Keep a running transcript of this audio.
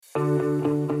Hello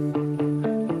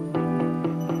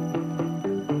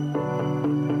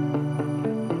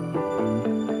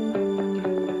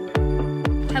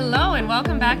and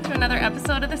welcome back to another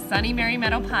episode of the Sunny Mary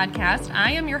Meadow podcast.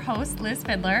 I am your host, Liz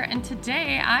Fiddler, and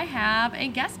today I have a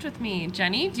guest with me.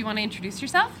 Jenny, do you want to introduce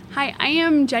yourself? Hi, I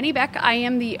am Jeni Becht. I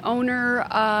am the owner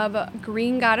of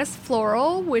Green Goddess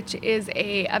Floral, which is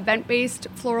a event-based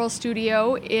floral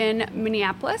studio in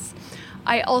Minneapolis.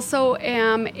 I also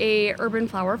am a urban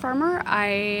flower farmer.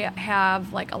 I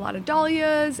have like a lot of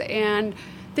dahlias and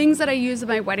things that I use in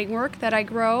my wedding work that I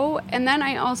grow. And then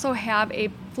I also have a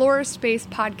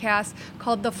florist-based podcast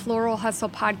called the Floral Hustle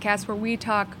Podcast, where we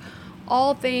talk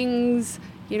all things,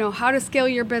 how to scale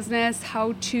your business,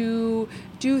 how to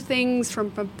do things from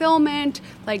fulfillment,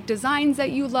 like designs that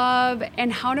you love,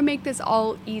 and how to make this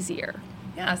all easier.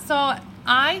 Yeah, so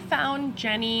I found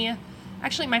Jenny,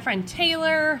 actually my friend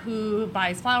Taylor, who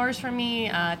buys flowers from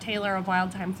me, Taylor of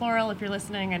Wild Time Floral, if you're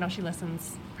listening. I know she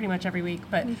listens pretty much every week,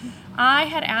 but I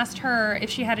had asked her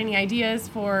if she had any ideas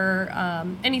for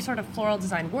any sort of floral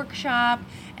design workshop,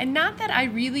 and not that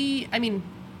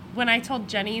when I told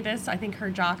Jenny this, I think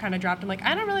her jaw kind of dropped. I'm like,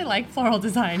 I don't really like floral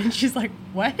design. And she's like,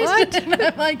 what? And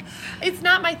I'm like, it's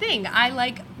not my thing. I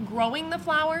like growing the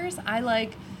flowers. I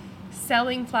like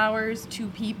selling flowers to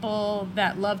people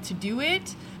that love to do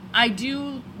it. I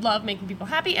do love making people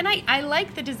happy, and I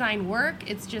like the design work.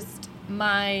 It's just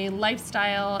my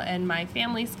lifestyle and my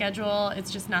family schedule.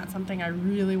 It's just not something I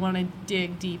really want to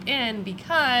dig deep in,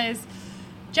 because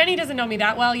Jenny doesn't know me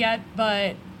that well yet,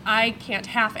 but I can't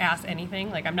half-ass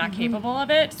anything. Like, I'm not capable of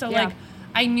it. So,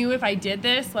 I knew if I did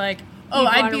this, I'd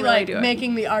be, really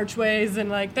making the archways,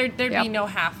 and, there'd be no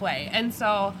halfway. And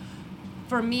so,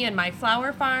 for me and my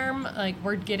flower farm,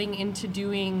 we're getting into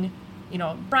doing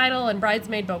bridal and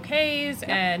bridesmaid bouquets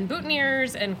and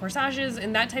boutonnieres and corsages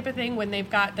and that type of thing when they've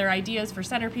got their ideas for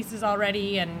centerpieces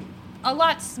already. And a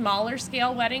lot smaller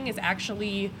scale wedding is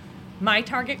actually my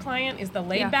target client, is the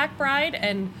laid back bride,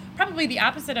 and probably the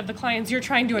opposite of the clients you're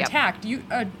trying to attract.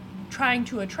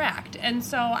 And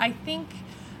so I think,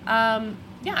 I'm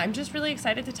just really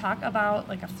excited to talk about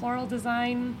a floral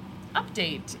design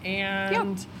update.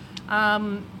 And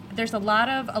there's a lot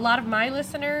of my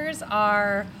listeners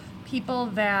are people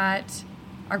that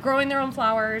are growing their own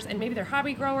flowers, and maybe they're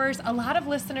hobby growers. A lot of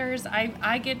listeners,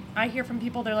 I hear from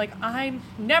people, they're like, I'm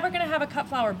never going to have a cut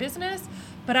flower business,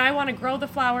 but I want to grow the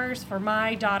flowers for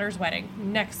my daughter's wedding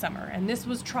next summer. And this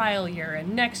was trial year,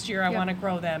 and next year I want to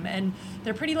grow them. And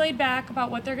they're pretty laid back about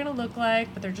what they're going to look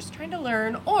like, but they're just trying to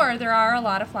learn. Or there are a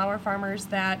lot of flower farmers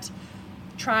that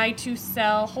try to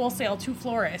sell wholesale to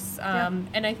florists.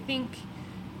 And I think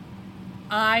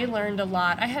I learned a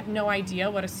lot. I had no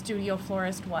idea what a studio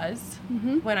florist was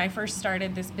when I first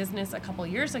started this business a couple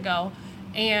years ago.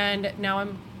 And now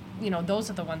I'm, those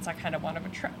are the ones I kind of want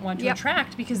to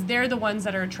attract, because they're the ones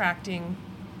that are attracting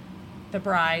the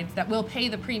brides that will pay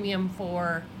the premium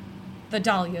for the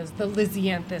dahlias, the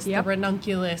lisianthus, the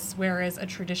ranunculus, whereas a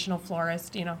traditional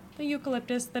florist, the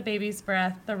eucalyptus, the baby's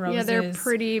breath, the roses. Yeah, they're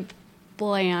pretty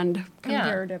bland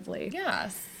comparatively. Yeah.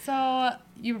 So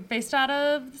you're based out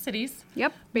of the cities.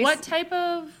 Yep. What type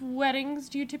of weddings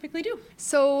do you typically do?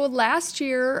 So last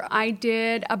year I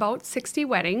did about 60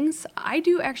 weddings. I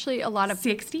do actually a lot of...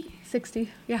 60? 60,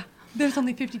 yeah. There's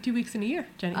only 52 weeks in a year,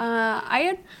 Jenny. I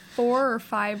had 4 or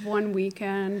 5 one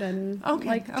weekend and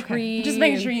 3. Just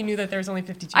making sure you knew that there's only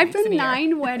 52 weeks in a year. I've done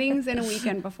 9 weddings in a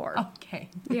weekend before. Okay.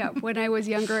 Yeah, when I was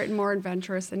younger and more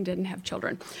adventurous and didn't have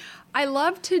children. I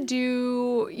love to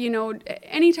do,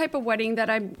 any type of wedding that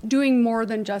I'm doing more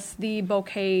than just the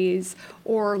bouquets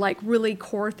or really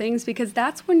core things, because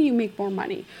that's when you make more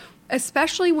money.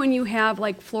 Especially when you have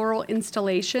floral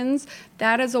installations,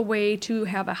 that is a way to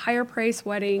have a higher price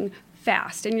wedding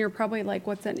fast. And you're probably like,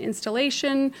 what's an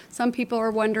installation? Some people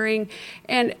are wondering.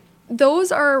 And those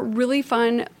are really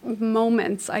fun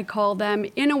moments, I call them,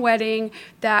 in a wedding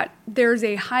that there's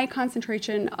a high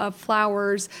concentration of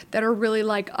flowers that are really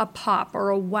like a pop or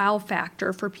a wow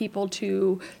factor for people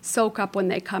to soak up when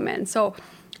they come in. So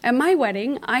at my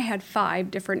wedding, I had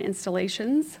 5 different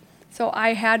installations. So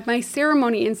I had my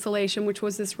ceremony installation, which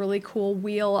was this really cool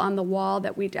wheel on the wall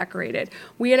that we decorated.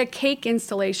 We had a cake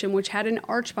installation, which had an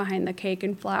arch behind the cake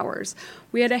and flowers.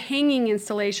 We had a hanging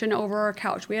installation over our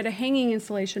couch. We had a hanging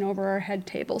installation over our head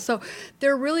table. So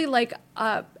they're really like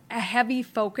a heavy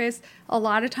focus, a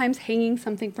lot of times hanging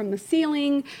something from the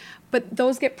ceiling, but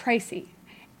those get pricey.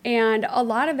 And a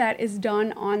lot of that is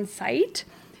done on site.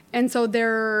 And so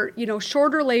they're,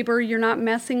 shorter labor. You're not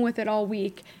messing with it all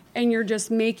week. And you're just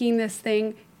making this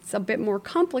thing, it's a bit more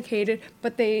complicated,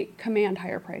 but they command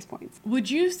higher price points.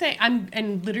 Would you say,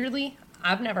 and literally,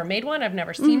 I've never made one. I've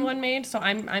never seen one made. So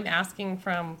I'm asking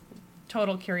from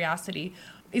total curiosity.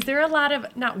 Is there a lot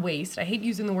of, not waste, I hate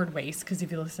using the word waste because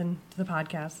if you listen to the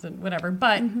podcast and whatever,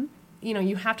 but you know,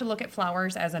 you have to look at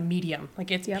flowers as a medium.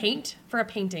 Like it's paint for a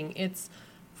painting. It's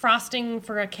frosting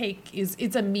for a cake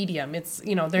it's a medium. It's,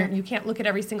 you know, there you can't look at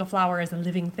every single flower as a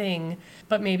living thing,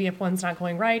 but maybe if one's not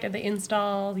going right at the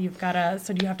install, do you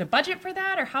have to budget for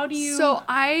that, or how do you? So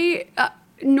I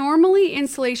normally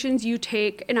installations you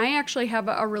take, and I actually have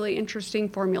a really interesting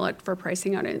formula for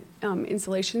pricing out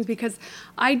installations because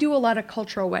I do a lot of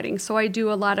cultural weddings. So I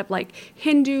do a lot of like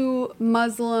Hindu,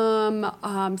 Muslim,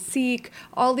 Sikh,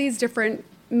 all these different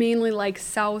mainly like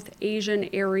South Asian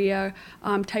area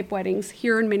type weddings.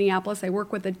 Here in Minneapolis, I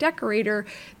work with a decorator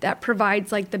that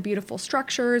provides like the beautiful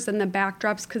structures and the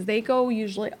backdrops because they go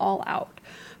usually all out.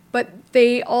 But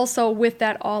they also, with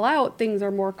that all out, things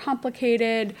are more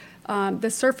complicated. The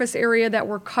surface area that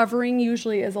we're covering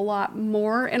usually is a lot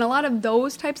more. And a lot of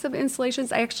those types of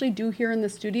installations I actually do here in the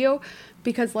studio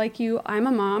because like you, I'm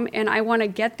a mom and I want to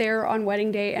get there on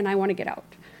wedding day and I want to get out.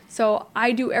 So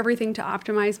I do everything to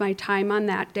optimize my time on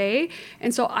that day.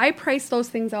 And so I price those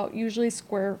things out usually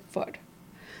square foot.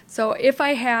 So if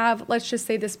I have, let's just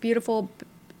say this beautiful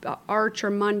arch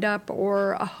or mandap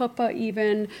or a huppah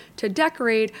even to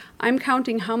decorate, I'm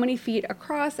counting how many feet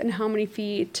across and how many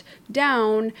feet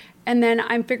down, and then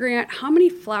I'm figuring out how many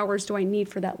flowers do I need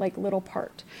for that like little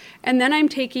part. And then I'm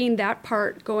taking that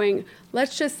part going,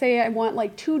 let's just say I want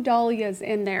like 2 dahlias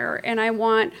in there, and I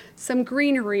want some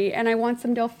greenery, and I want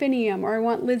some delphinium, or I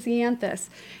want lisianthus.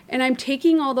 And I'm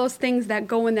taking all those things that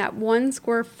go in that 1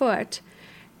 square foot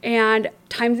and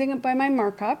timesing it by my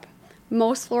markup.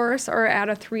 Most florists are at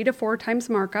a 3 to 4 times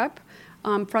markup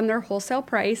from their wholesale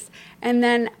price. And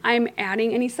then I'm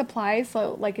adding any supplies.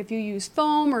 So like if you use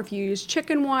foam or if you use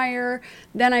chicken wire,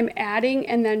 then I'm adding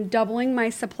and then doubling my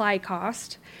supply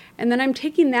cost. And then I'm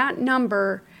taking that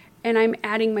number and I'm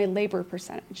adding my labor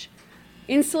percentage.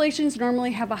 Installations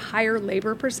normally have a higher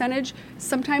labor percentage,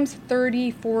 sometimes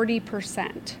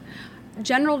 30-40%.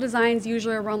 General designs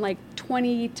usually are around like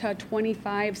 20 to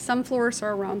 25. Some florists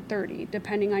are around 30,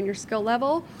 depending on your skill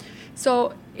level.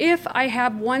 So if I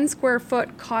have 1 square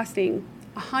foot costing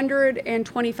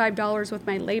 $125 with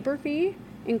my labor fee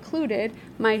included,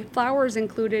 my flowers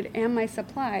included, and my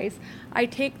supplies, I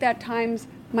take that times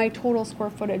my total square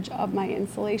footage of my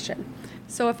installation.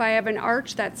 So if I have an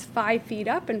arch that's 5 feet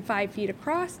up and 5 feet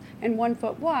across and 1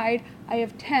 foot wide, I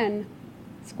have 10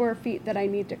 square feet that I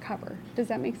need to cover. Does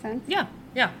that make sense? Yeah.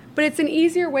 But it's an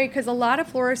easier way because a lot of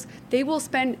florists, they will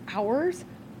spend hours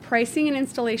pricing an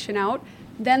installation out,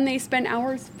 then they spend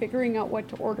hours figuring out what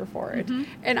to order for it.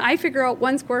 And I figure out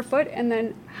 1 square foot and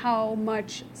then how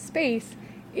much space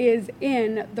is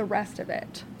in the rest of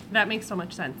it. That makes so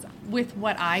much sense. With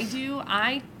what I do,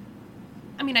 I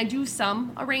do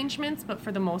some arrangements, but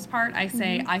for the most part, I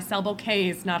say I sell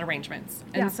bouquets, not arrangements.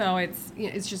 And so it's just a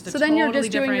totally different... So then you're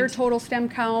just doing your total stem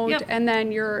count, Yep. and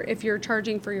then if you're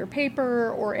charging for your paper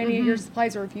or any of your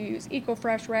supplies, or if you use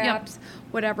eco-fresh wraps,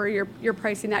 whatever, you're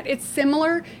pricing that. It's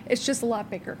similar, it's just a lot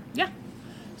bigger. Yeah.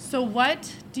 So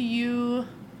what do you...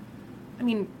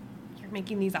 you're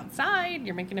making these outside,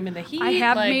 you're making them in the heat. I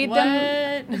have made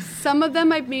them. Some of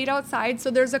them I've made outside.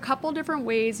 So there's a couple different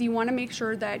ways. You want to make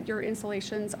sure that your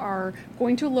installations are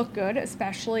going to look good,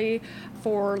 especially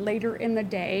for later in the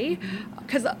day.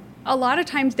 Because a lot of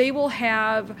times they will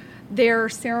have their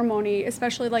ceremony,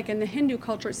 especially like in the Hindu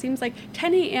culture, it seems like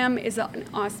 10 a.m. is an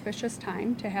auspicious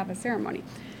time to have a ceremony.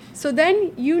 So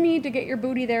then you need to get your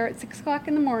booty there at 6 o'clock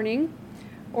in the morning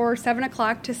or 7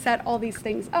 o'clock to set all these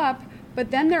things up. But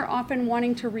then they're often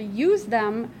wanting to reuse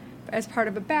them as part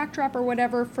of a backdrop or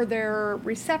whatever for their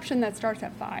reception that starts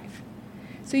at 5.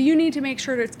 So you need to make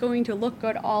sure that it's going to look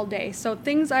good all day. So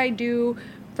things I do,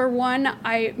 for one,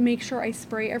 I make sure I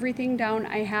spray everything down.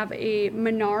 I have a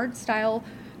Menard style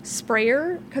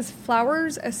sprayer because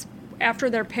flowers, after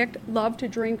they're picked, love to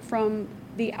drink from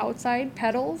the outside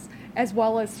petals as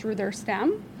well as through their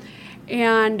stem.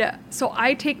 And so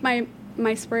I take my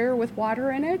sprayer with water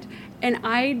in it and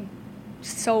I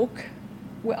soak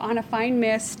on a fine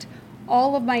mist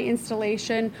all of my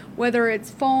installation, whether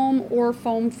it's foam or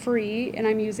foam free, and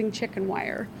I'm using chicken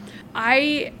wire.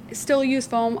 I still use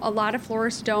foam. A lot of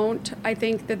florists don't. I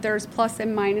think that there's plus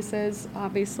and minuses,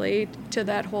 obviously, to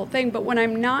that whole thing. But when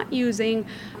I'm not using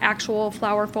actual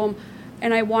flower foam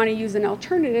and I want to use an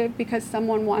alternative because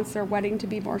someone wants their wedding to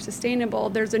be more sustainable,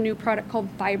 there's a new product called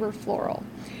Fiber Floral.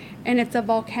 And it's a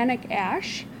volcanic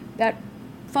ash that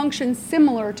functions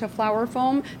similar to flower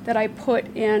foam that I put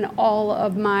in all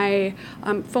of my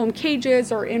foam cages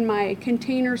or in my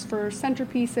containers for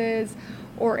centerpieces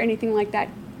or anything like that.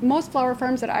 most flower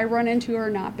farms that I run into are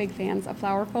not big fans of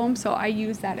flower foam, so I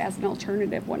use that as an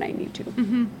alternative when I need to.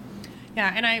 Mm-hmm.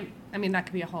 Yeah, and I mean, that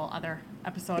could be a whole other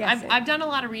episode. Yes, I've done a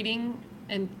lot of reading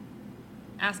and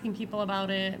asking people about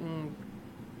it, and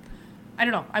I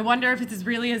don't know. I wonder if it's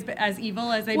really as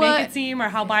evil as they make it seem, or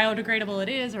how biodegradable it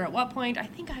is, or at what point. I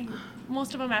think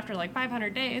most of them after like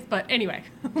 500 days, but anyway.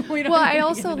 I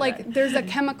also there's a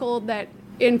chemical that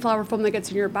in flower foam that gets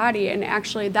in your body, and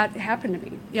actually that happened to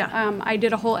me. Yeah. I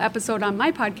did a whole episode on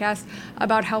my podcast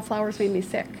about how flowers made me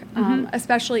sick,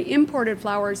 especially imported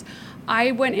flowers.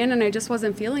 I went in and I just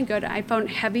wasn't feeling good. I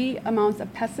found heavy amounts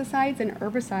of pesticides and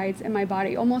herbicides in my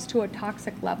body, almost to a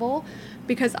toxic level,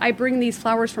 because I bring these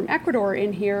flowers from Ecuador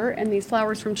in here and these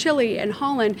flowers from Chile and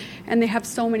Holland, and they have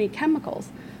so many chemicals.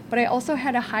 But I also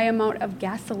had a high amount of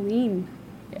gasoline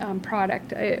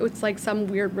product. It's like some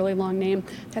weird, really long name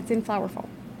that's in flower foam.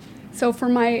 So for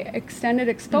my extended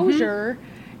exposure,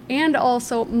 and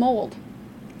also mold.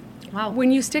 Wow.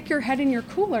 When you stick your head in your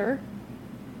cooler,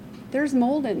 there's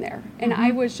mold in there, and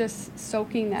I was just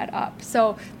soaking that up.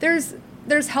 So there's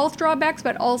health drawbacks,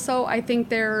 but also I think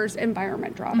there's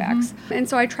environment drawbacks. And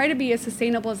so I try to be as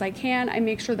sustainable as I can. I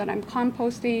make sure that I'm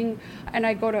composting, and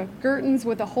I go to Gerton's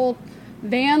with a whole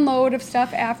van load of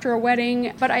stuff after a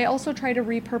wedding, but I also try to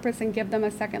repurpose and give them a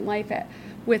second life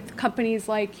with companies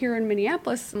like here in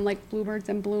Minneapolis, and like Bluebirds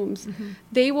and Blooms.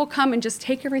 They will come and just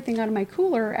take everything out of my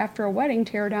cooler after a wedding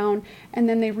tear down, and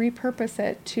then they repurpose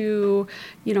it to,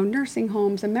 nursing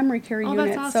homes and memory care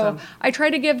units. That's awesome. So I try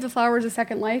to give the flowers a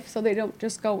second life so they don't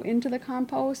just go into the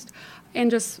compost, and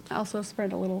just also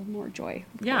spread a little more joy.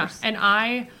 Of course. And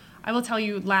I will tell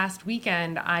you, last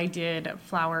weekend I did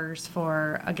flowers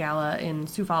for a gala in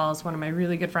Sioux Falls, one of my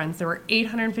really good friends. There were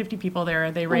 850 people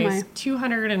there. They raised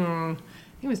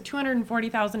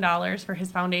 $240,000 for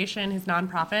his foundation, his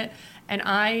nonprofit. And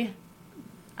I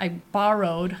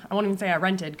borrowed, I won't even say I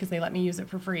rented, because they let me use it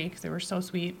for free because they were so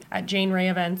sweet, at Jane Ray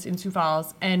events in Sioux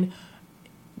Falls. And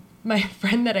my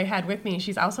friend that I had with me,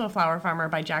 she's also a flower farmer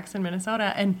by Jackson,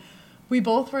 Minnesota, and we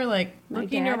both were like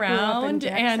looking around. Grew up in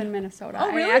Jackson, Minnesota.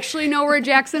 Oh, really? I actually know where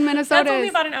Jackson, Minnesota is. That's only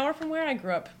about an hour from where I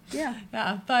grew up. Yeah.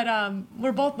 Yeah. But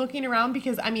we're both looking around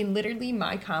because, literally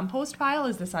my compost pile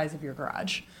is the size of your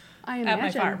garage. I imagine. At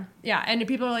my farm. Yeah. And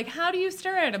people are like, how do you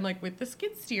stir it? I'm like, with the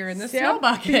skid steer and the Yeah. snow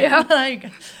bucket. Yeah.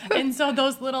 And so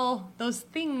those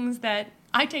things that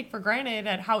I take for granted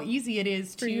at how easy it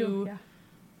is For to, you.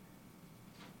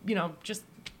 Yeah.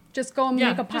 Just go and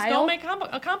make a pile? Just go make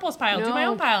a compost pile. Do my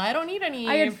own pile. I don't need any.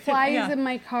 I had flies in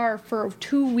my car for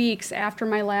 2 weeks after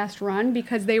my last run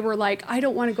because they were like, I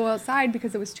don't want to go outside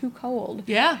because it was too cold.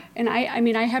 Yeah. And I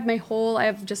have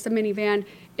just a minivan.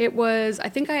 I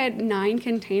think I had 9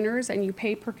 containers, and you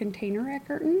pay per container at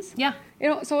Gerton's. Yeah.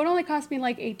 So it only cost me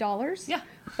like $8. Yeah.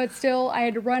 But still, I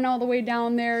had to run all the way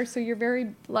down there, so you're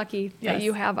very lucky that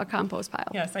you have a compost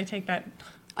pile. Yes, I take that.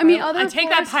 I take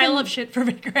that pile of shit for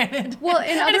granted. Well,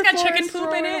 and other it's got chicken florists poop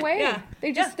throw in it it. away. Yeah.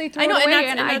 They throw it I know, away,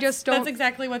 and I just don't. That's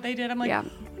exactly what they did. I'm like, Yeah.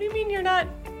 what do you mean you're not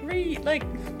this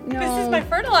No. is my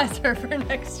fertilizer for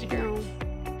next year. No.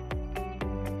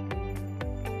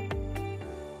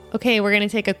 Okay, we're going to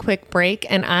take a quick break,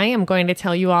 and I am going to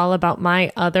tell you all about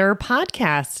my other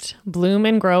podcast, Bloom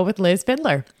and Grow with Liz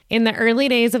Fiddler. In the early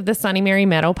days of the Sunny Mary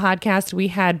Meadow podcast, we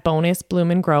had bonus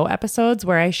Bloom and Grow episodes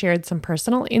where I shared some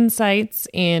personal insights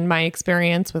in my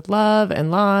experience with love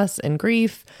and loss and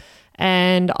grief.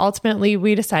 And ultimately,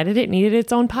 we decided it needed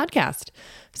its own podcast.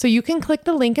 So you can click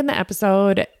the link in the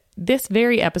episode, this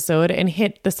very episode, and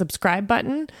hit the subscribe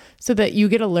button so that you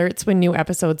get alerts when new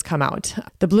episodes come out.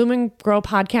 The Bloom and Grow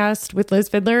podcast with Liz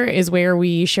Fiddler is where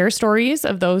we share stories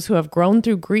of those who have grown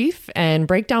through grief and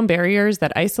break down barriers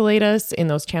that isolate us in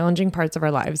those challenging parts of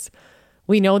our lives.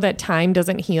 We know that time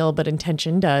doesn't heal, but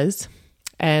intention does.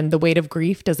 And the weight of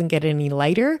grief doesn't get any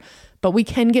lighter, but we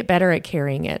can get better at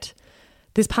carrying it.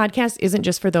 This podcast isn't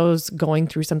just for those going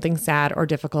through something sad or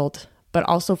difficult, but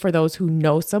also for those who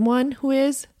know someone who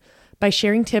is, by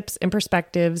sharing tips and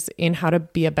perspectives in how to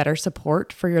be a better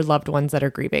support for your loved ones that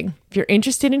are grieving. If you're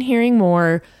interested in hearing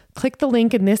more, click the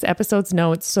link in this episode's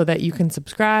notes so that you can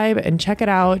subscribe and check it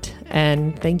out.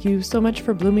 And thank you so much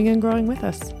for blooming and growing with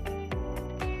us.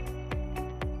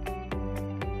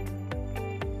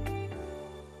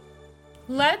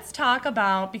 Let's talk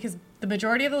about, because the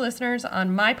majority of the listeners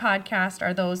on my podcast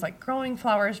are those like growing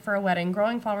flowers for a wedding,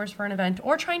 growing flowers for an event,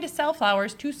 or trying to sell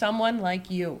flowers to someone like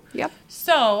you. Yep.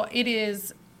 So it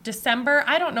is December.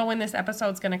 I don't know when this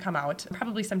episode's going to come out.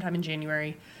 Probably sometime in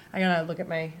January. I got to look at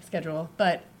my schedule.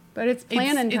 But it's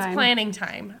planning time. It's planning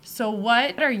time. So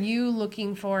what are you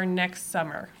looking for next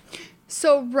summer?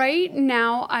 So right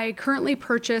now, I currently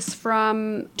purchase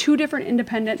from 2 different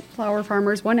independent flower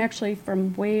farmers, one actually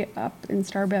from way up in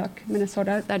Starbuck,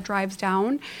 Minnesota, that drives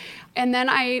down. And then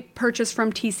I purchase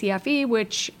from TCFE,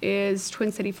 which is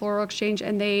Twin City Floral Exchange,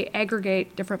 and they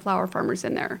aggregate different flower farmers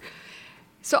in there.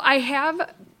 So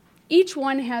each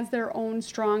one has their own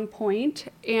strong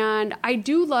point, and I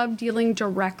do love dealing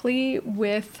directly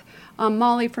with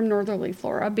Molly from Northerly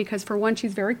Flora because, for one,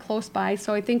 she's very close by,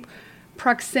 so I think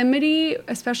proximity,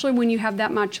 especially when you have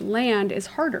that much land, is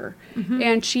harder.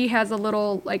 And she has a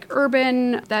little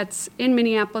urban that's in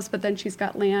Minneapolis, but then she's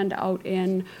got land out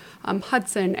in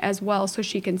Hudson as well, so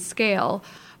she can scale.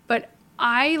 But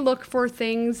I look for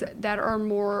things that are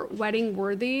more wedding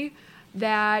worthy,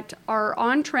 that are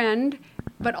on trend,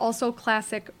 but also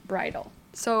classic bridal.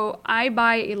 So I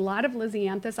buy a lot of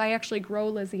Lysianthus. I actually grow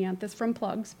Lysianthus from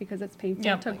plugs because it's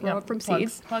painful to grow it from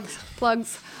seeds.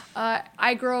 Plugs.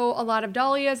 I grow a lot of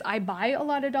dahlias. I buy a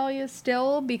lot of dahlias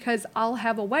still because I'll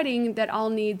have a wedding that I'll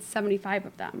need 75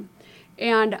 of them.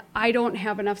 And I don't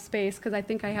have enough space because I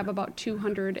think I have about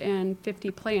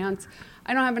 250 plants.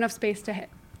 I don't have enough space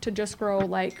to just grow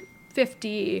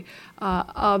 50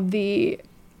 of the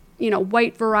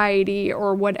white variety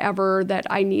or whatever that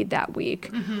I need that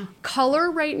week. Color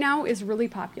right now is really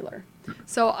popular.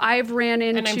 So I've ran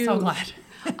into... And I'm so glad.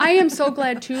 I am so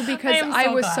glad too because I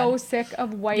was so sick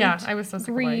of white, I was so sick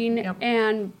green, of white.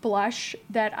 and blush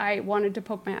that I wanted to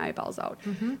poke my eyeballs out.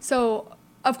 So,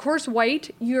 of course,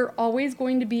 white, you're always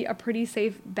going to be a pretty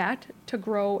safe bet to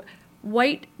grow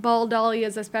white ball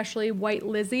dahlias, especially white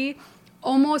Lizzie.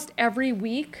 Almost every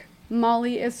week,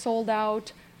 Molly is sold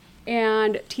out,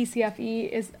 and TCFE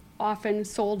is often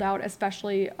sold out,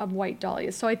 especially of white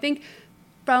dahlias. So I think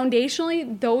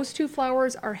foundationally, those 2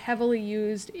 flowers are heavily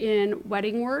used in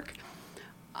wedding work.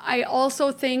 I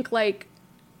also think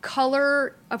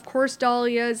color, of course,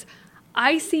 dahlias.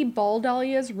 I see ball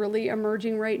dahlias really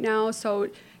emerging right now. So,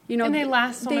 and they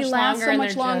last so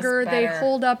much longer. They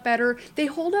hold up better. They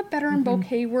hold up better in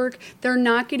bouquet work. They're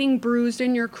not getting bruised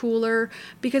in your cooler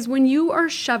because when you are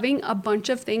shoving a bunch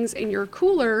of things in your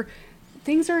cooler,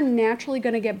 things are naturally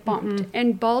going to get bumped.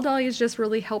 And ball dahlias just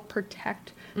really help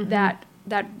protect that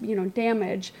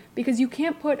damage, because you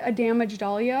can't put a damaged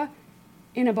dahlia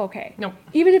in a bouquet. Nope.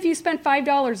 Even if you spent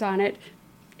 $5 on it,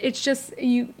 it's just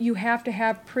you have to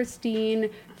have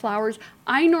pristine flowers.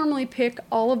 I normally pick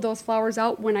all of those flowers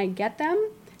out when I get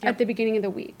them at the beginning of the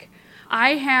week.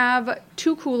 I have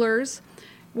 2 coolers,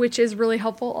 which is really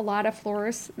helpful. A lot of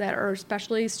florists that are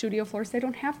especially studio florists, they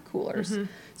don't have coolers.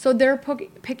 So they're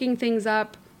picking things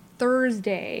up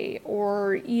Thursday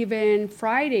or even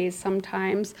Fridays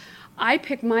sometimes. I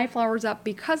pick my flowers up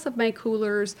because of my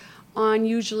coolers on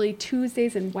usually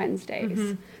Tuesdays and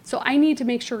Wednesdays. So I need to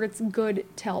make sure it's good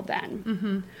till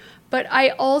then. But I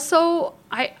also,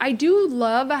 I do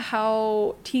love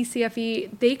how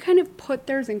TCFE, they kind of put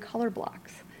theirs in color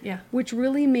blocks. Which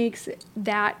really makes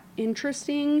that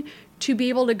interesting to be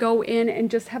able to go in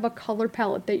and just have a color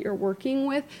palette that you're working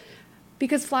with.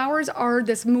 Because flowers are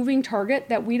this moving target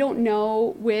that we don't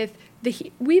know with the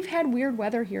heat. We've had weird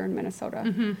weather here in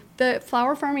Minnesota. The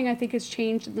flower farming, I think, has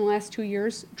changed in the last 2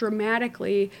 years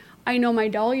dramatically. I know my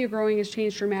dahlia growing has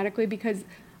changed dramatically because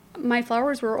my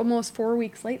flowers were almost 4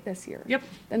 weeks late this year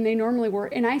than they normally were.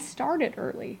 And I started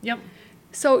early.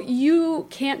 So you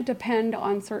can't depend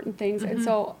on certain things. And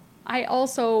so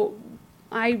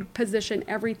I position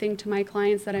everything to my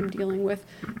clients that I'm dealing with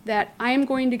that I am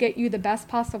going to get you the best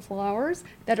possible flowers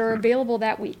that are available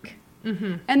that week.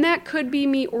 And that could be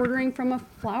me ordering from a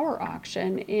flower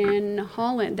auction in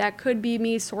Holland. That could be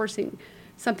me sourcing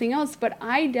something else. But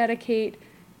I dedicate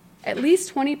at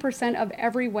least 20% of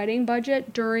every wedding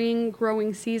budget during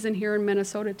growing season here in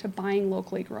Minnesota to buying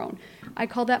locally grown. I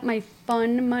call that my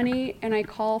fun money, and I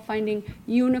call finding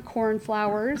unicorn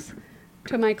flowers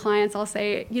to my clients. I'll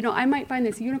say, I might find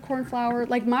this unicorn flower.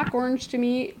 Like mock orange to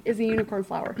me is a unicorn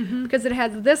flower because it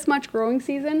has this much growing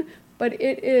season, but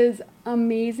it is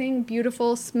amazing,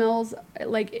 beautiful, smells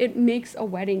like it makes a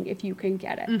wedding if you can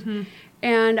get it.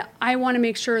 And I want to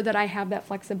make sure that I have that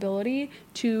flexibility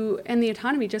and the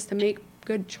autonomy just to make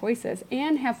good choices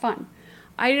and have fun.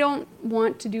 I don't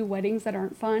want to do weddings that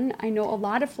aren't fun. I know a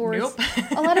lot of florists,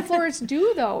 a lot of florists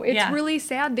do though. It's really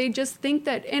sad. They just think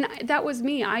that, and that was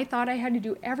me. I thought I had to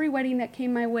do every wedding that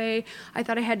came my way. I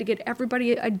thought I had to get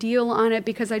everybody a deal on it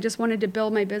because I just wanted to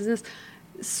build my business.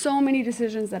 so many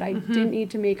decisions that I didn't need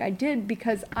to make, I did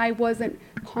because I wasn't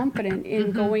confident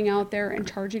in going out there and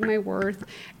charging my worth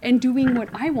and doing what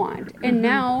I want. And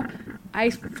now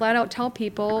I flat out tell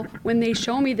people when they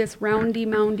show me this roundy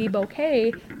moundy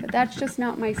bouquet that that's just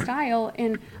not my style,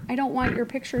 and I don't want your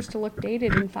pictures to look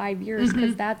dated in 5 years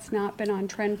because that's not been on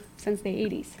trend since the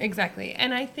 80s. Exactly.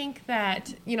 And I think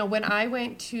that, when I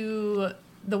went to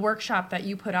the workshop that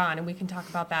you put on, and we can talk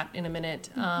about that in a minute,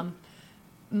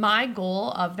 my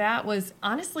goal of that was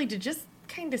honestly to just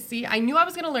kind of see. I knew I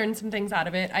was going to learn some things out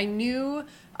of it. I knew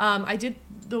I did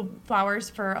the flowers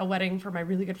for a wedding for my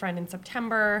really good friend in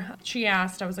September. She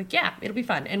asked, I was like, yeah, it'll be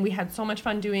fun. And we had so much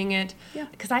fun doing it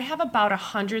because I have about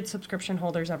 100 subscription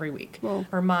holders every week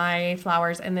for my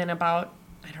flowers. And then about,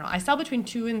 I don't know, I sell between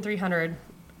 200 and 300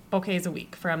 bouquets a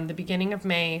week from the beginning of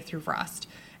May through Frost.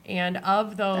 And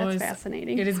of those, that's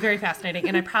fascinating. It is very fascinating.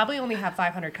 And I probably only have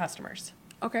 500 customers.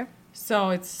 Okay. So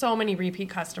it's so many repeat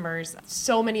customers.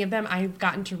 So many of them I've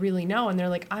gotten to really know. And they're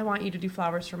like, I want you to do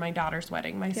flowers for my daughter's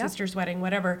wedding, my sister's wedding,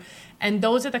 whatever. And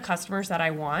those are the customers that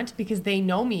I want because they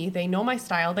know me. They know my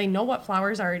style. They know what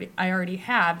flowers I already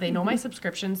have. They know my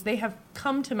subscriptions. They have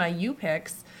come to my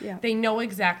U-Picks. Yeah. They know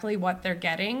exactly what they're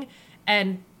getting.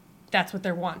 And that's what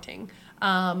they're wanting.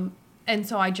 And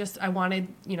so I wanted,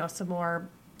 some more,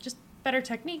 just better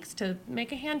techniques to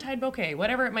make a hand-tied bouquet,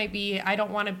 whatever it might be. I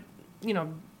don't want to,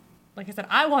 like I said,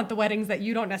 I want the weddings that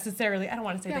you don't necessarily, I don't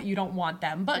want to say that you don't want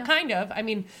them, but kind of,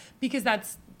 because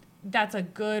that's a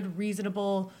good,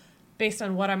 reasonable, based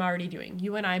on what I'm already doing.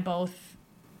 You and I both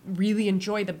really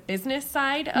enjoy the business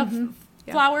side of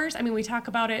flowers. We talk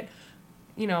about it,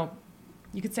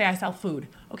 you could say I sell food.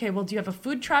 Okay, well, do you have a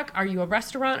food truck? Are you a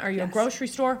restaurant? Are you a grocery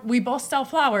store? We both sell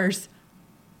flowers.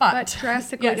 But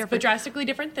drastically different. But drastically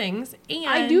different things. And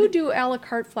I do a la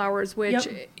carte flowers, which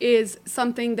is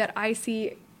something that I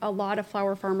see a lot of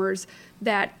flower farmers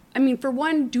that, for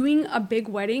one, doing a big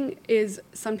wedding is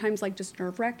sometimes like just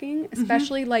nerve-wracking,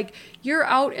 especially like you're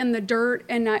out in the dirt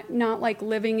and not like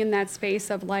living in that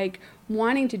space of like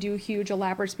wanting to do huge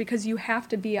elaborates because you have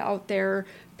to be out there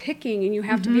picking and you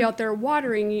have to be out there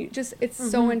watering. It's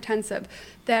so intensive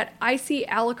that I see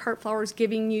a la carte flowers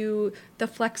giving you the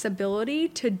flexibility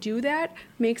to do that,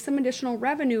 make some additional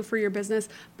revenue for your business,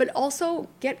 but also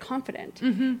get confident.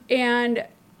 And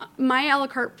my a la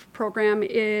carte program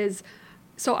is,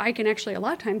 so I can actually a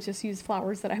lot of times just use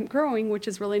flowers that I'm growing, which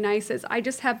is really nice, is I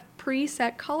just have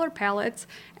preset color palettes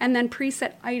and then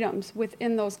preset items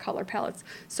within those color palettes.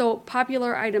 So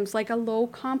popular items like a low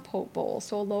compote bowl,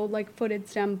 so a low like footed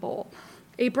stem bowl,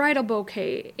 a bridal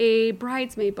bouquet, a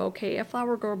bridesmaid bouquet, a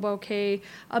flower girl bouquet,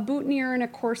 a boutonniere and a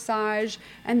corsage,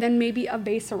 and then maybe a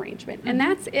vase arrangement. And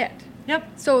that's it.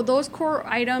 Yep. So those core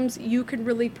items you can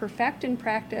really perfect and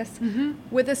practice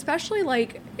with, especially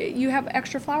like you have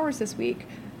extra flowers this week.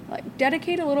 Like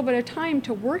dedicate a little bit of time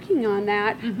to working on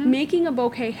that, making a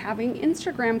bouquet, having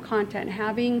Instagram content,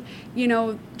 having,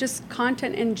 just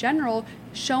content in general,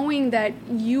 showing that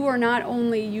you are not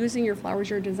only using your flowers,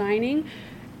 you're designing.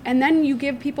 And then you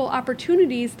give people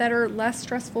opportunities that are less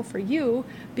stressful for you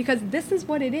because this is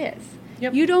what it is.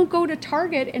 Yep. You don't go to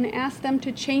Target and ask them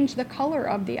to change the color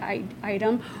of the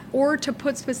item or to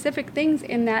put specific things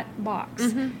in that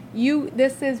box.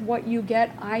 This is what you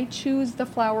get. I choose the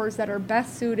flowers that are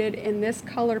best suited in this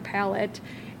color palette.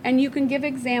 And you can give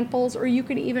examples, or you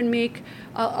can even make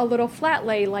a little flat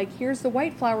lay, like here's the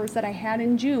white flowers that I had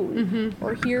in June,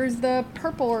 or here's the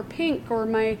purple or pink, or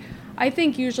I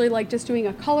think usually like just doing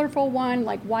a colorful one,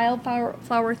 like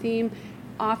wildflower theme,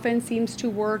 often seems to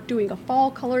work. Doing a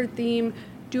fall colored theme,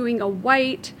 doing a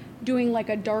white, doing like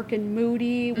a dark and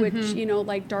moody, which,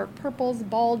 like dark purples,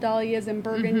 ball dahlias and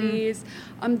burgundies.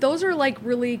 Those are like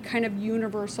really kind of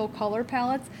universal color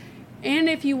palettes. And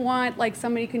if you want, like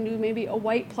somebody can do maybe a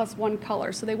white plus one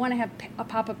color. So they want to have a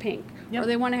pop of pink or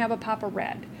they want to have a pop of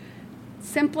red.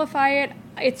 Simplify it.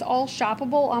 It's all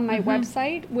shoppable on my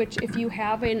website, which if you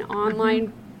have an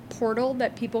online portal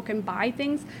that people can buy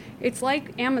things, it's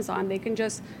like Amazon. They can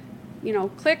just,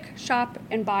 click, shop,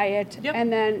 and buy it,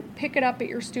 and then pick it up at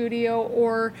your studio.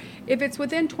 Or if it's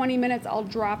within 20 minutes, I'll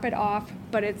drop it off,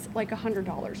 but it's like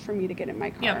 $100 for me to get in my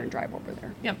car and drive over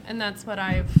there. Yep, and that's what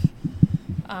I've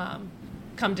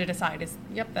come to decide is,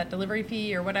 that delivery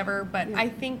fee or whatever. But I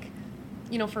think,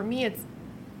 for me, it's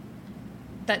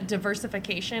that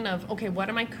diversification of, okay, what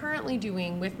am I currently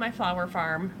doing with my flower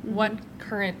farm? What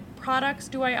current products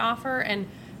do I offer? And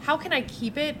how can I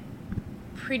keep it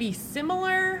pretty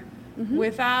similar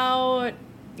without,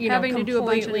 having to do a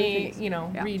bunch of completely,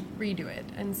 redo it?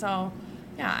 And so,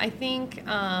 I think,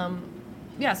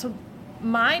 so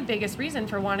my biggest reason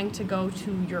for wanting to go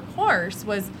to your course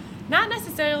was not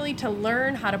necessarily to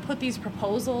learn how to put these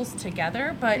proposals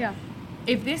together, but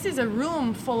if this is a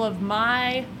room full of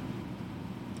my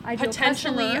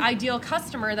potentially ideal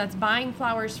customer that's buying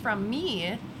flowers from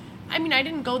me, I mean, I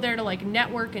didn't go there to like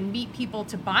network and meet people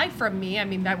to buy from me. I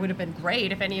mean, that would have been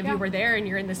great if any of you were there and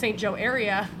you're in the St. Joe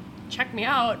area, check me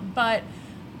out. But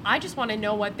I just want to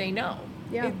know what they know.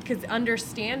 Yeah. Because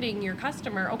understanding your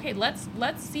customer, okay, let's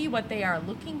see what they are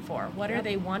looking for. What are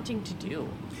they wanting to do?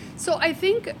 So I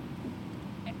think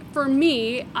for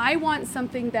me, I want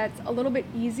something that's a little bit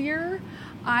easier.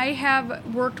 I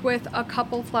have worked with a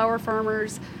couple flower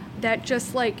farmers that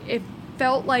just like, it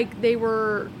felt like they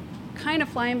were kind of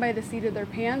flying by the seat of their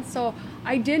pants. So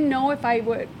I didn't know if I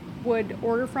would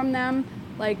order from them.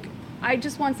 Like, I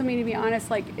just want somebody to be honest,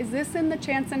 like, is this in the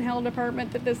chance and hell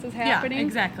department that this is happening? Yeah,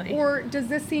 exactly. Or does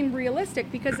this seem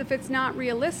realistic? Because if it's not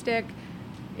realistic,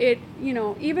 it, you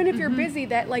know, even if you're busy,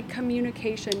 that like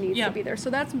communication needs to be there. So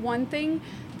that's one thing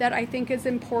that I think is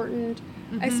important,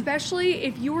 especially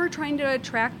if you are trying to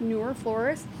attract newer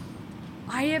florists.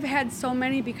 I have had so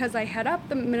many, because I head up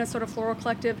the Minnesota Floral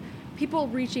Collective, people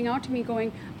reaching out to me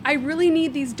going, I really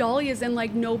need these dahlias and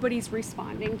like nobody's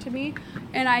responding to me.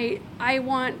 And I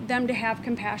want them to have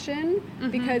compassion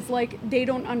because like they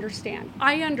don't understand.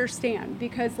 I understand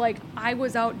because like I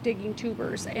was out digging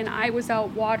tubers and I was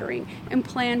out watering and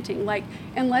planting. Like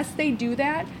unless they do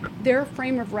that, their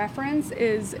frame of reference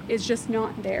is just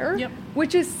not there,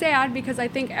 which is sad because I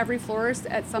think every florist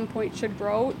at some point should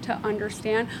grow to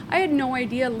understand. I had no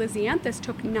idea Lysianthus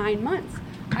took 9 months.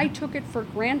 I took it for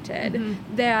granted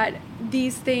that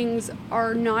these things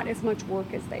are not as much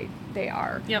work as they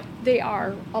are. They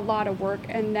are a lot of work,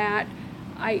 and that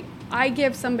I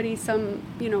give somebody some,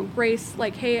 you know, grace,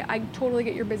 like, hey, I totally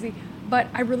get you're busy, but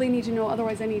I really need to know,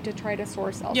 otherwise I need to try to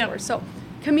source elsewhere. So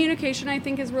communication, I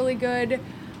think, is really good.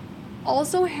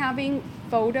 Also having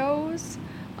photos.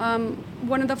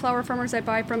 One of the flower farmers I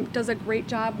buy from does a great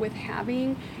job with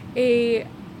having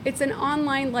it's an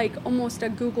online, like almost a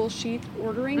Google Sheet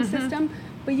ordering system,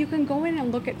 but you can go in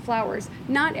and look at flowers.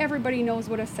 Not everybody knows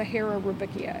what a Sahara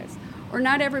rubickia is, or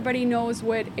not everybody knows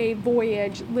what a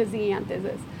Voyage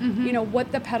Lysianthus is, you know,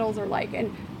 what the petals are like.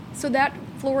 And so that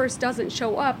florist doesn't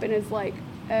show up and is like,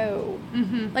 oh,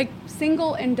 like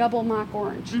single and double mock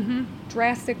orange,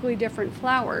 drastically different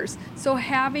flowers. So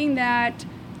having that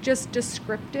just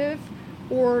descriptive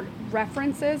or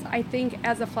references, I think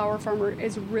as a flower farmer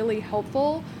is really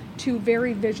helpful to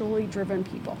very visually driven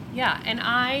people. Yeah, and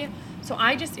I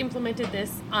just implemented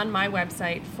this on my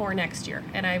website for next year,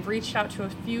 and I've reached out to a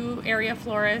few area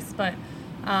florists, but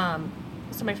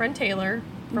so my friend Taylor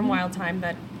from Wild Time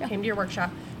that came to your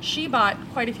workshop, she bought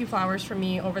quite a few flowers from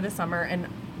me over the summer, and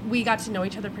we got to know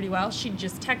each other pretty well. She'd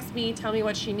just text me, tell me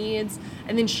what she needs,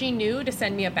 and then she knew to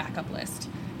send me a backup list.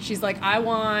 She's like, I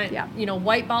want, you know,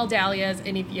 white ball dahlias,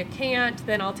 and if you can't,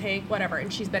 then I'll take whatever.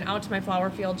 And she's been out to my flower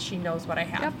field. She knows what I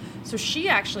have. So she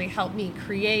actually helped me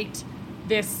create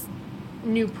this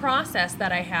new process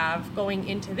that I have going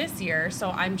into this year. So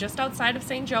I'm just outside of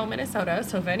St. Joe, Minnesota.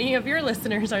 So if any of your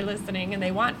listeners are listening and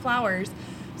they want flowers,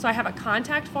 so I have a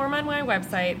contact form on my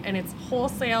website, and it's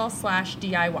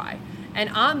wholesale/DIY. And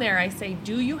on there I say,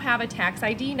 do you have a tax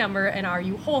ID number, and are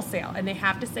you wholesale? And they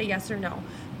have to say yes or no,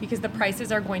 because the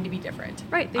prices are going to be different.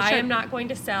 Right. I am not going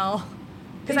to sell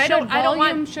because I don't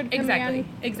want should exactly.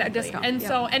 And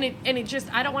so it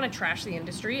just, I don't want to trash the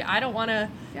industry. I don't want to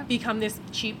become this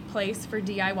cheap place for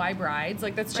DIY brides.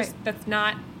 Like that's just that's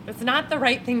not the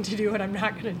right thing to do, and I'm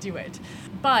not going to do it.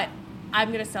 But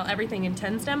I'm going to sell everything in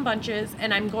 10 stem bunches,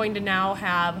 and I'm going to now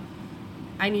have,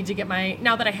 I need to get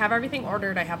now that I have everything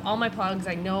ordered, I have all my plugs,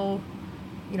 I know,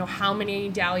 you know, how many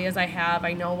dahlias I have,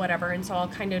 I know whatever, and so I'll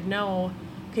kind of know,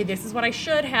 okay, this is what I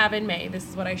should have in May, this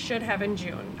is what I should have in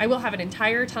June. I will have an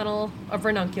entire tunnel of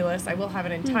ranunculus, I will have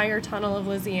an entire tunnel of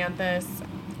Lysianthus.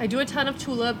 I do a ton of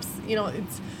tulips, you know,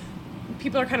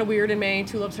 people are kind of weird in May,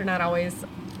 tulips are not always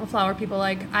a flower people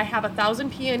like. I have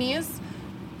 1,000 peonies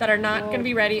that are not going to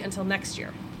be ready until next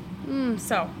year.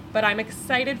 So, but I'm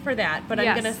excited for that, but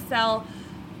I'm going to sell,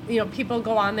 you know, people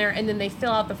go on there and then they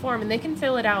fill out the form, and they can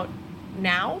fill it out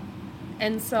now.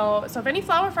 And so if any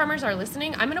flower farmers are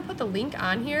listening, I'm going to put the link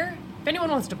on here. If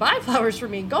anyone wants to buy flowers from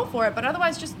me, go for it. But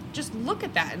otherwise, just look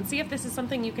at that and see if this is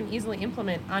something you can easily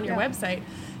implement on your website.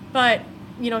 But,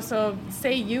 you know, so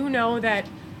say you know that,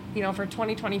 you know, for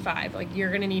 2025, like you're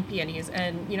going to need peonies,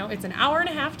 and, you know, it's an hour and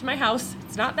a half to my house.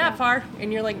 It's not that far.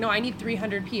 And you're like, no, I need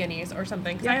 300 peonies or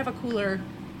something, because I have a cooler.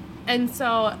 And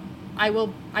so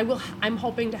I'm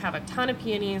hoping to have a ton of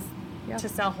peonies to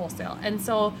sell wholesale. And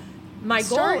so my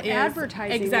goal Start is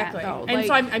advertising exactly. that, though. And Like,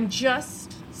 so I'm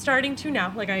just starting to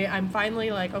now. Like I'm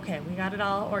finally like, okay, we got it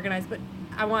all organized, but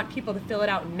I want people to fill it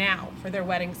out now for their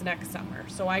weddings next summer,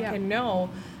 so I can know,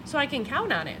 so I can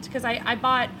count on it. Because I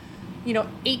bought,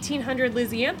 1,800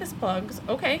 Lysianthus plugs.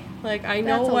 Okay, like I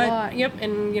know That's a what. lot. Yep,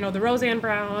 and the Roseanne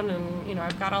Brown, and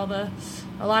I've got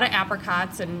a lot of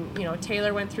apricots, and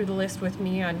Taylor went through the list with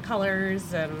me on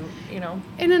colors, and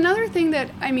And another thing that,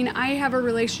 I have a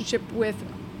relationship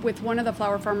with one of the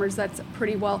flower farmers that's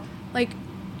pretty well, like,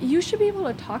 you should be able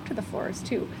to talk to the florist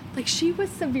too. Like, she was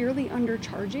severely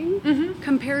undercharging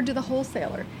compared to the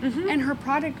wholesaler, and her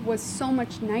product was so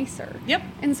much nicer. Yep.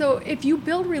 And so if you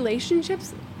build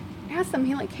relationships, ask them,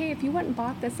 hey, if you went and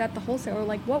bought this at the wholesaler,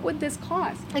 like, what would this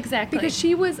cost? Exactly. Because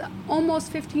she was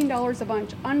almost $15 a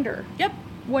bunch under. Yep.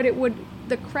 What it would,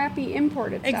 the crappy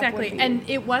imported stuff Exactly. would be. And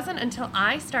it wasn't until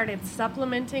I started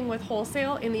supplementing with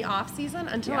wholesale in the off season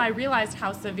until I realized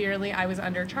how severely I was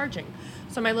undercharging.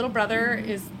 So my little brother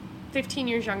is 15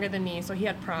 years younger than me, so he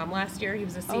had prom last year. He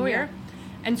was a senior. Oh, yeah.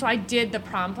 And so I did the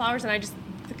prom flowers, and I just,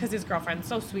 because his girlfriend's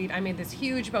so sweet, I made this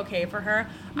huge bouquet for her.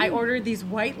 I ordered these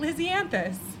white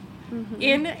Lysianthus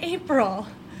in April.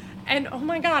 And oh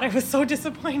my God, I was so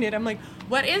disappointed. I'm like,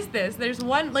 what is this? There's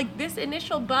one, like, this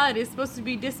initial bud is supposed to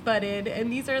be disbudded,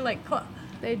 and these are like,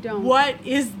 they don't. what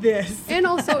is this? And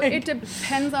also, it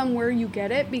depends on where you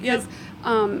get it, because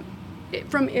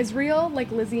from Israel, like,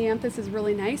 Lysianthus is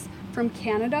really nice. From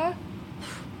Canada,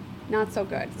 not so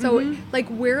good. So, like,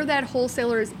 where that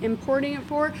wholesaler is importing it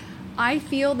for, I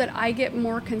feel that I get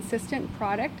more consistent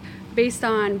product based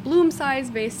on bloom size,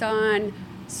 based on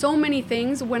so many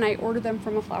things when I order them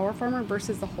from a flower farmer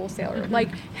versus the wholesaler.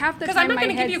 Like, half the time, because I'm not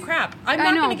going to give you crap. I'm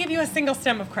not going to give you a single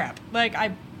stem of crap. Like,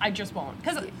 I just won't.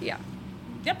 Cause, Yep,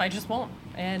 I just won't.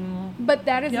 But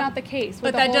that is not the case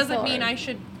with But that the doesn't wholesaler. mean I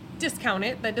should discount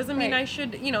it. That doesn't mean I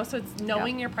should, so it's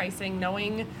knowing your pricing,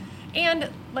 and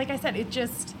like I said, it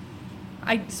just,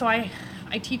 I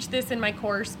teach this in my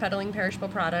course, Peddling Perishable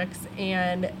Products,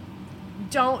 and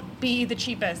don't be the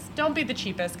cheapest. Don't be the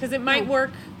cheapest, because it might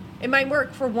work. It might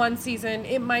work for one season.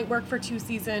 It might work for 2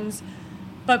 seasons.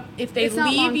 But if they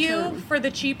leave you for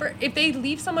the cheaper, if they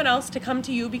leave someone else to come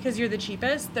to you because you're the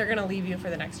cheapest, they're gonna leave you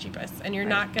for the next cheapest, and you're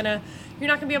not gonna be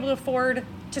able to afford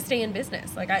to stay in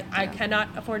business. Like I cannot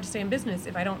afford to stay in business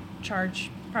if I don't charge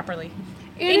properly.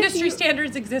 And industry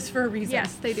standards exist for a reason.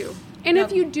 Yes, they do. And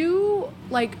if you do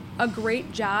like a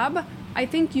great job, I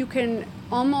think you can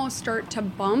almost start to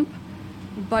bump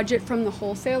budget from the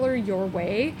wholesaler your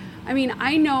way. I mean,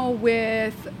 I know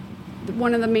with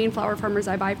one of the main flower farmers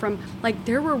I buy from, like,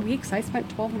 there were weeks I spent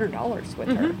 $1,200 with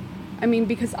her. I mean,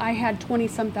 because I had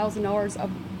 $20-some thousand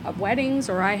of weddings,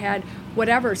 or I had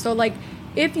whatever. So, like,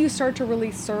 if you start to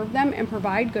really serve them and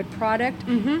provide good product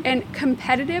and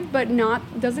competitive, but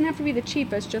doesn't have to be the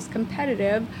cheapest, just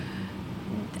competitive,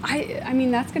 I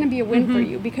mean, that's going to be a win for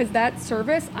you, because that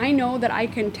service, I know that I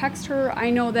can text her.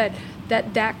 I know that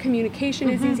communication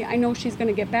is easy. I know she's going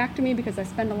to get back to me because I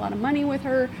spend a lot of money with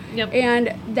her. Yep.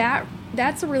 And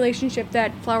that's a relationship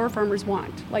that flower farmers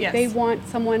want. Like, they want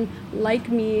someone like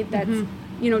me that's,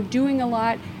 doing a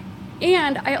lot.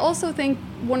 And I also think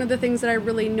one of the things that I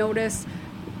really notice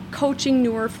coaching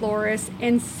newer florists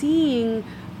and seeing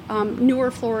newer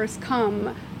florists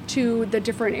come to the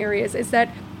different areas is that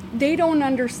they don't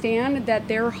understand that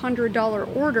their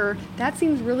 $100 order, that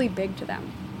seems really big to them.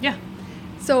 Yeah.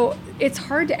 So it's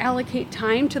hard to allocate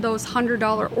time to those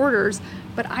 $100 orders,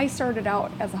 but I started out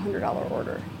as a $100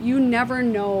 order. You never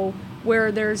know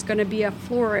where there's going to be a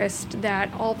florist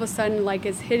that all of a sudden, like,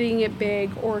 is hitting it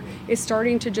big or is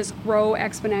starting to just grow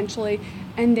exponentially,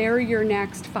 and they're your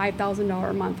next $5,000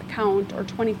 a month account or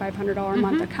 $2,500 a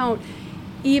month account.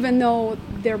 Even though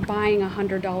they're buying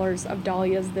 $100 of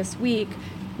dahlias this week,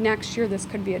 next year this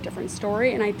could be a different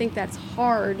story. And I think that's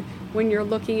hard when you're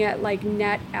looking at, like,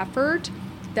 net effort,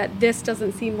 that this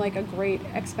doesn't seem like a great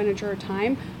expenditure of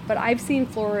time. But I've seen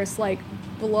florists, like,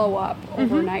 blow up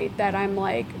overnight that I'm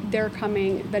like, they're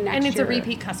coming the next year. And it's a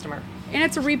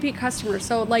repeat customer.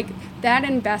 So, like, that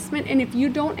investment, and if you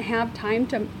don't have time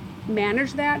to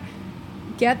manage that,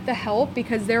 get the help,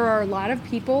 because there are a lot of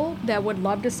people that would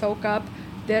love to soak up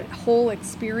that whole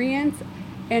experience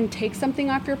and take something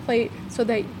off your plate so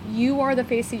that you are the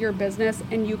face of your business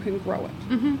and you can grow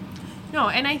it. No,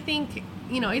 and I think,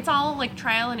 it's all like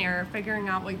trial and error, figuring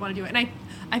out what you want to do. And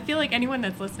I feel like anyone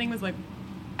that's listening was like,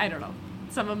 I don't know,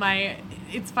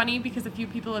 it's funny because a few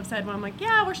people have said, when I'm like,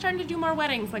 yeah, we're starting to do more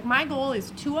weddings. Like, my goal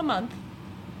is 2 a month.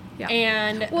 Yeah.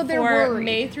 And they're for worried.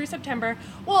 May through September.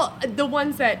 Well, the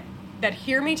ones that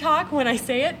hear me talk when I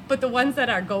say it, but the ones that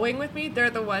are going with me, they're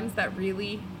the ones that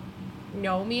really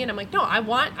know me, and I'm like, no, I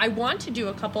want to do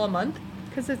a couple a month.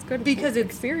 Because it's good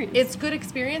experience. It's good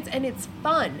experience, and it's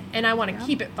fun, and I want to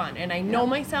keep it fun, and I know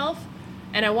myself,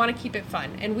 and I want to keep it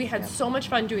fun. And we had so much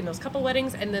fun doing those couple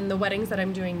weddings, and then the weddings that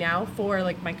I'm doing now for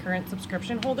like my current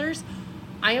subscription holders,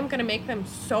 I am going to make them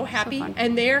so happy,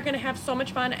 and they're going to have so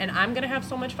much fun, and I'm going to have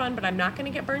so much fun, but I'm not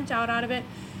going to get burnt out of it.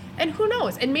 And who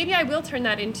knows? And maybe I will turn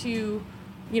that into,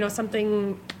 you know,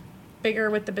 something bigger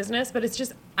with the business, but it's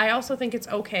just, I also think it's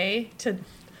okay to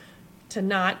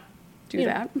not do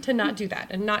that. To not do that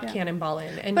and not cannonball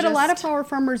in. And but a lot of flower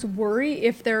farmers worry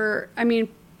if they're, I mean,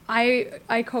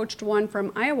 I coached one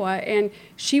from Iowa, and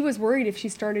she was worried if she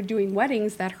started doing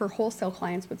weddings that her wholesale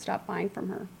clients would stop buying from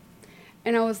her.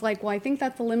 And I was like, well, I think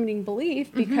that's a limiting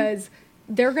belief, because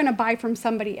they're going to buy from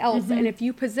somebody else. And if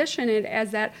you position it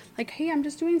as that, like, hey, I'm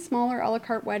just doing smaller a la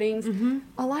carte weddings,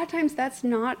 a lot of times that's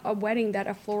not a wedding that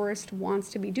a florist wants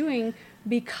to be doing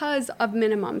because of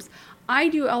minimums. I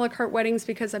do a la carte weddings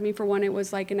because, I mean, for one, it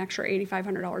was like an extra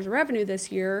 $8,500 of revenue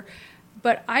this year.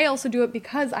 But I also do it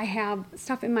because I have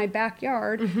stuff in my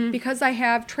backyard, because I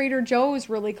have Trader Joe's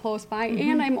really close by,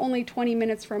 and I'm only 20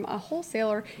 minutes from a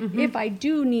wholesaler if I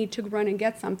do need to run and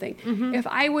get something. If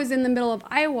I was in the middle of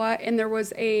Iowa and there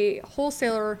was a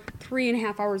wholesaler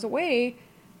 3.5 hours away,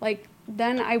 like,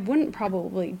 then I wouldn't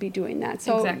probably be doing that.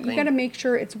 So you got to make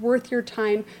sure it's worth your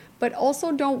time. But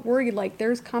also don't worry, like,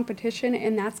 there's competition,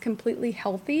 and that's completely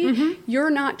healthy. You're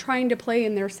not trying to play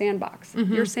in their sandbox.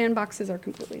 Your sandboxes are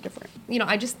completely different. You know,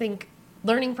 I just think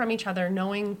learning from each other,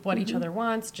 knowing what each other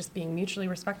wants, just being mutually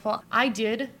respectful. I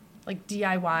did, like,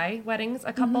 DIY weddings,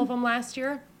 a couple of them last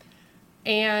year,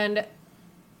 and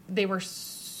they were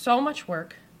so much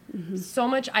work, so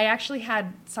much. I actually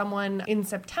had someone in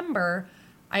September.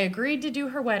 I agreed to do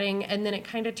her wedding, and then it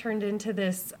kind of turned into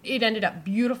this. It ended up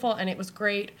beautiful, and it was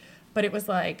great, but it was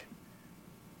like,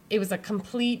 it was a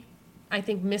complete, I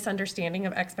think, misunderstanding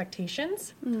of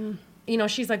expectations. You know,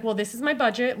 she's like, well, this is my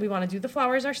budget. We want to do the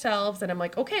flowers ourselves. And I'm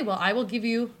like, okay, well, I will give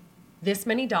you this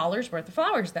many dollars worth of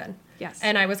flowers then. Yes.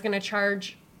 And I was going to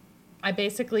charge, I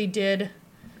basically did,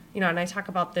 you know, and I talk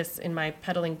about this in my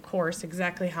peddling course,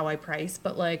 exactly how I price,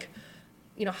 but like,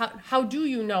 you know, how do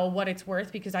you know what it's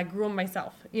worth? Because I grew them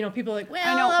myself. You know, people are like, well,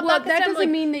 I know. Well, that doesn't like,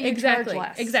 mean that you charge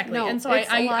less. Exactly. No, and so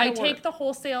I take the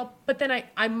wholesale, but then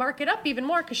I mark it up even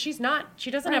more because she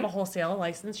doesn't have a wholesale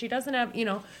license. She doesn't have, you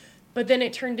know, but then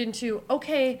it turned into,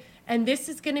 okay, and this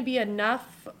is going to be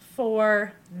enough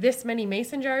for this many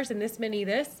mason jars and this many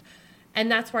this. And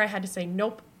that's where I had to say,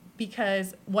 nope,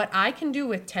 because what I can do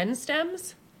with 10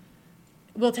 stems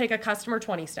will take a customer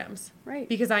 20 stems. Right.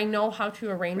 Because I know how to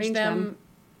arrange them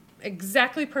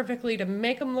exactly perfectly to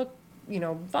make them look, you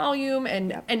know, volume.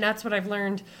 And that's what I've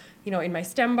learned, you know, in my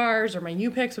stem bars or my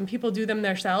U-picks. When people do them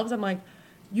themselves, I'm like,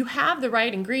 you have the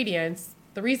right ingredients.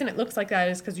 The reason it looks like that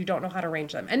is because you don't know how to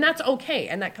arrange them. And that's okay.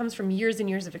 And that comes from years and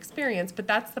years of experience. But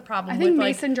that's the problem. I think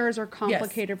mason jars are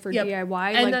complicated for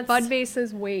DIY. And like bud vase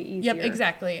is way easier. Yep,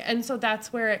 exactly. And so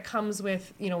that's where it comes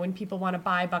with, you know, when people want to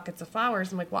buy buckets of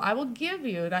flowers, I'm like, well, I will give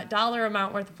you that dollar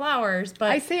amount worth of flowers. But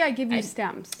I say I give you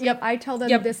stems. Yep. I tell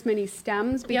them this many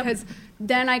stems because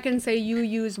then I can say you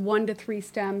use 1 to 3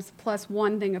 stems plus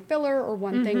one thing of filler or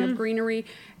one thing of greenery.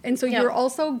 And so you're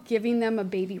also giving them a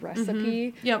baby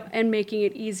recipe and making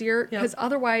it easier because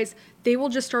otherwise they will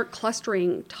just start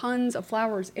clustering tons of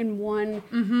flowers in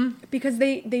one because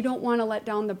they don't want to let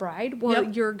down the bride. Well,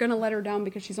 you're going to let her down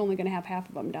because she's only going to have half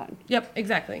of them done. Yep,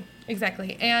 exactly.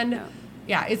 And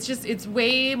it's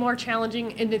way more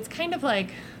challenging. And it's kind of like,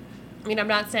 I mean, I'm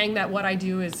not saying that what I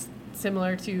do is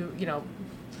similar to, you know,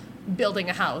 building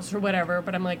a house or whatever,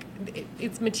 but I'm like,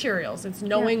 it's materials. It's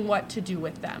knowing what to do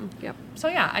with them. Yep. So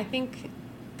I think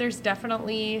there's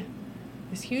definitely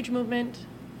this huge movement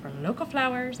for local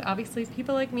flowers. Obviously,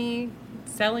 people like me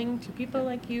selling to people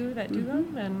like you that do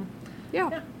them. And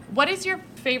what is your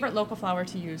favorite local flower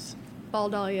to use? Ball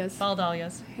dahlias. Ball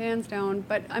dahlias. Hands down.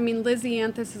 But I mean,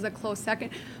 Lysianthus is a close second.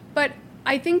 But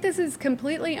I think this is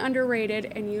completely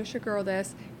underrated, and you should grow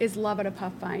this, is Love at a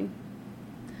Puff vine.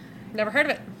 Never heard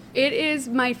of it. It is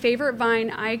my favorite vine.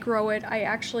 I grow it. I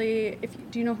actually,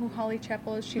 do you know who Holly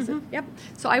Chappell is? She's yep.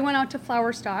 So I went out to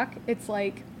Flower Stock. It's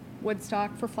like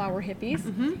Woodstock for flower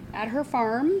hippies at her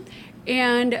farm.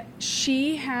 And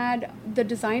she had the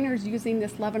designers using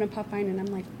this Love and a Puff vine. And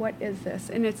I'm like, what is this?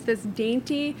 And it's this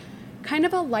dainty, kind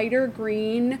of a lighter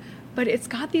green, but it's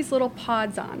got these little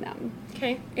pods on them.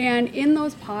 Okay. And in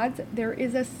those pods, there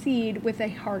is a seed with a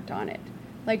heart on it.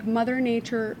 Like Mother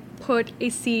Nature put a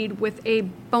seed with a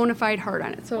bona fide heart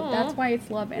on it. So that's why it's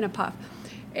Love and a Puff.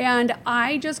 And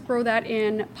I just grow that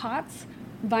in pots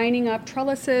vining up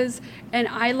trellises, and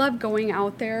I love going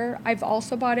out there. I've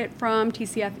also bought it from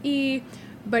TCFE,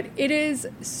 but it is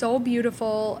so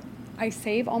beautiful. I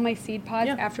save all my seed pods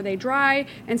after they dry,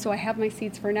 and so I have my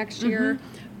seeds for next year.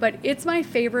 But it's my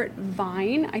favorite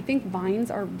vine. I think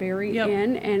vines are very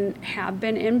in and have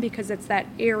been in because it's that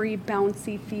airy,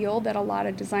 bouncy feel that a lot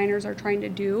of designers are trying to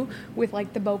do with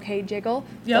like the bouquet jiggle.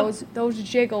 Those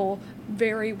jiggle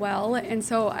very well, and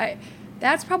so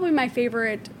that's probably my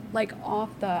favorite, like out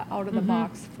of the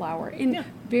box flower, and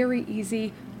very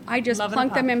easy. I just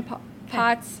plunk them in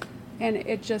pots, and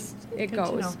it Good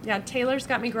goes. Yeah, Taylor's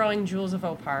got me growing Jewels of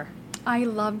Opar. I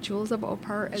love Jewels of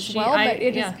Opar as well, but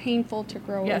it is painful to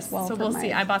grow as well. So we'll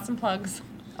see. I bought some plugs.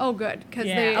 Oh, good. Good.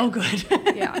 I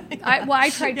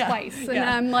tried twice, and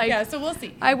I'm like, so we'll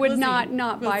see. I would not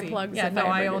buy plugs. Yeah, no,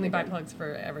 I only buy plugs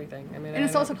for everything. I mean, and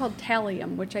it's also called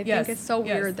Thallium, which I think is so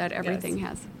weird that everything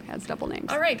has double names.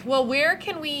 All right. Well, where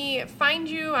can we find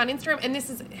you on Instagram? And this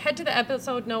is, head to the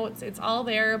episode notes. It's all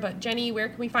there. But Jeni, where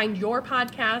can we find your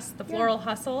podcast, The Floral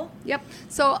Hustle? Yep.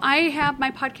 So I have my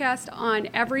podcast on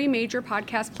every major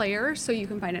podcast player. So you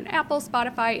can find it on Apple,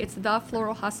 Spotify. It's The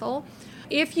Floral Hustle.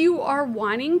 If you are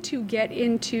wanting to get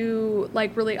into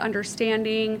like really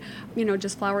understanding,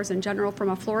 just flowers in general from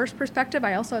a florist perspective,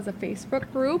 I also have a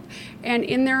Facebook group, and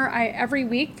in there every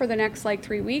week for the next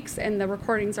 3 weeks, and the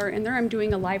recordings are in there, I'm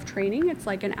doing a live training. It's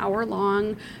like an hour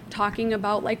long, talking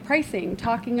about like pricing,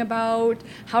 talking about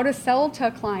how to sell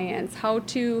to clients, how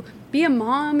to be a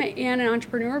mom and an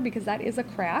entrepreneur, because that is a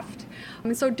craft.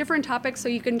 And so different topics, so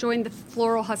you can join the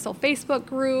Floral Hustle Facebook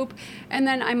group. And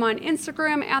then I'm on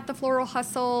Instagram at the Floral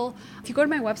Hustle. If you go to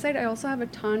my website, I also have a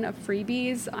ton of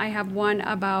freebies. I have one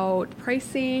about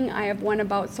pricing. I have one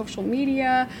about social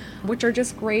media, which are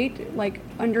just great, like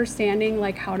understanding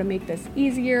like how to make this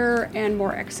easier and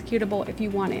more executable if you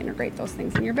want to integrate those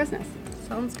things in your business.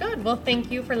 Sounds good. Well, thank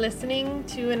you for listening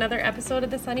to another episode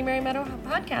of the Sunny Mary Meadow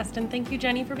podcast. And thank you,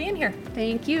 Jeni, for being here.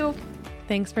 Thank you.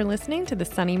 Thanks for listening to the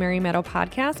Sunny Mary Meadow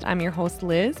podcast. I'm your host,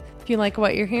 Liz. If you like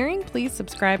what you're hearing, please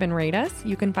subscribe and rate us.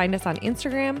 You can find us on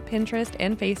Instagram, Pinterest,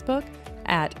 and Facebook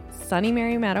at Sunny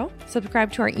Mary Meadow.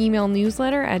 Subscribe to our email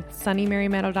newsletter at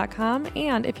sunnymarymeadow.com.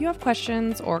 And if you have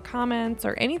questions or comments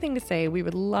or anything to say, we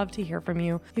would love to hear from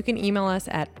you. You can email us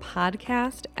at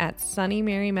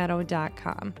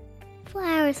podcast@sunnymarymeadow.com.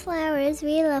 Flowers,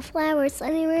 we love flowers.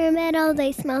 Sunny Mary Meadow,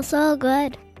 they smell so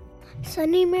good.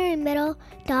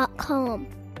 sunnymarymeadow.com